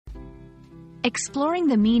exploring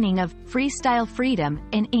the meaning of freestyle freedom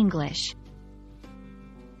in English.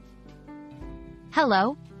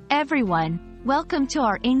 Hello, everyone. Welcome to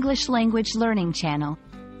our English language learning channel.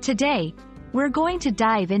 Today, we're going to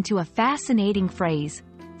dive into a fascinating phrase,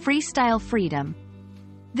 freestyle freedom.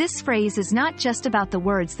 This phrase is not just about the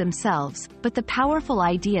words themselves, but the powerful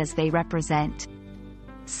ideas they represent.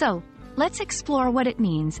 So, let's explore what it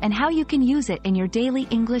means and how you can use it in your daily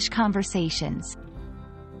English conversations.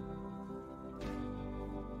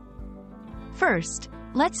 First,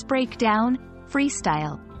 let's break down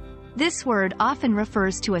freestyle. This word often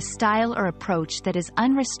refers to a style or approach that is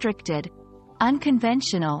unrestricted,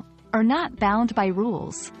 unconventional, or not bound by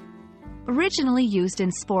rules. Originally used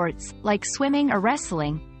in sports, like swimming or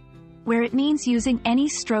wrestling, where it means using any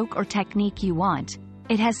stroke or technique you want,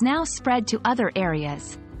 it has now spread to other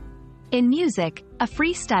areas. In music, a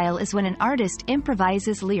freestyle is when an artist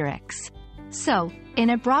improvises lyrics. So,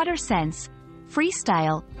 in a broader sense,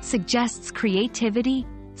 freestyle suggests creativity,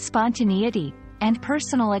 spontaneity, and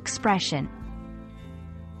personal expression.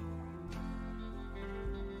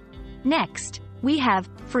 Next, we have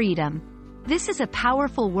freedom. This is a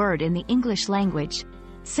powerful word in the English language,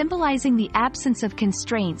 symbolizing the absence of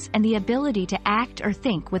constraints and the ability to act or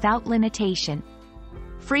think without limitation.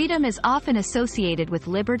 Freedom is often associated with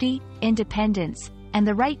liberty, independence, and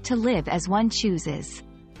the right to live as one chooses.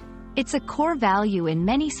 It's a core value in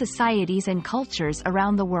many societies and cultures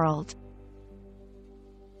around the world.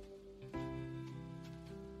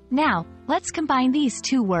 Now, let's combine these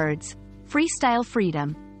two words, freestyle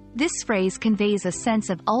freedom. This phrase conveys a sense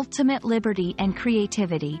of ultimate liberty and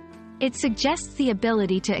creativity. It suggests the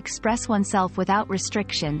ability to express oneself without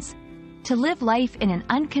restrictions, to live life in an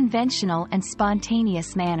unconventional and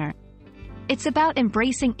spontaneous manner. It's about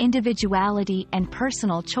embracing individuality and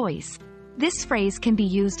personal choice. This phrase can be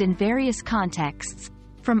used in various contexts,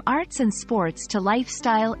 from arts and sports to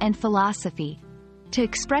lifestyle and philosophy, to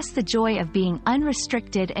express the joy of being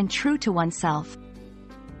unrestricted and true to oneself.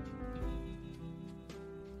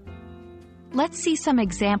 Let's see some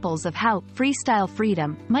examples of how freestyle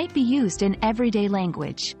freedom might be used in everyday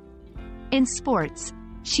language. In sports,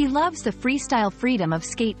 she loves the freestyle freedom of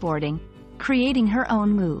skateboarding, creating her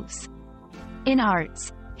own moves. In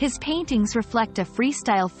arts, his paintings reflect a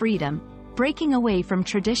freestyle freedom, breaking away from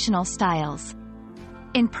traditional styles.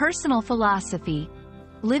 In personal philosophy,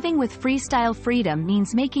 living with freestyle freedom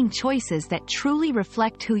means making choices that truly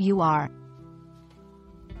reflect who you are.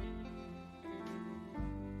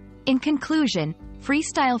 In conclusion,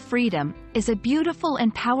 freestyle freedom is a beautiful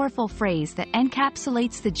and powerful phrase that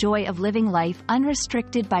encapsulates the joy of living life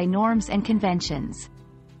unrestricted by norms and conventions.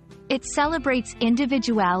 It celebrates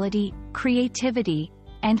individuality, creativity,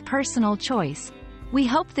 and personal choice. We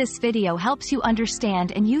hope this video helps you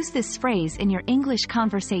understand and use this phrase in your English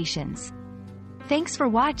conversations. Thanks for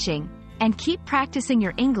watching, and keep practicing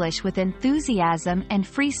your English with enthusiasm and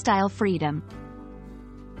freestyle freedom.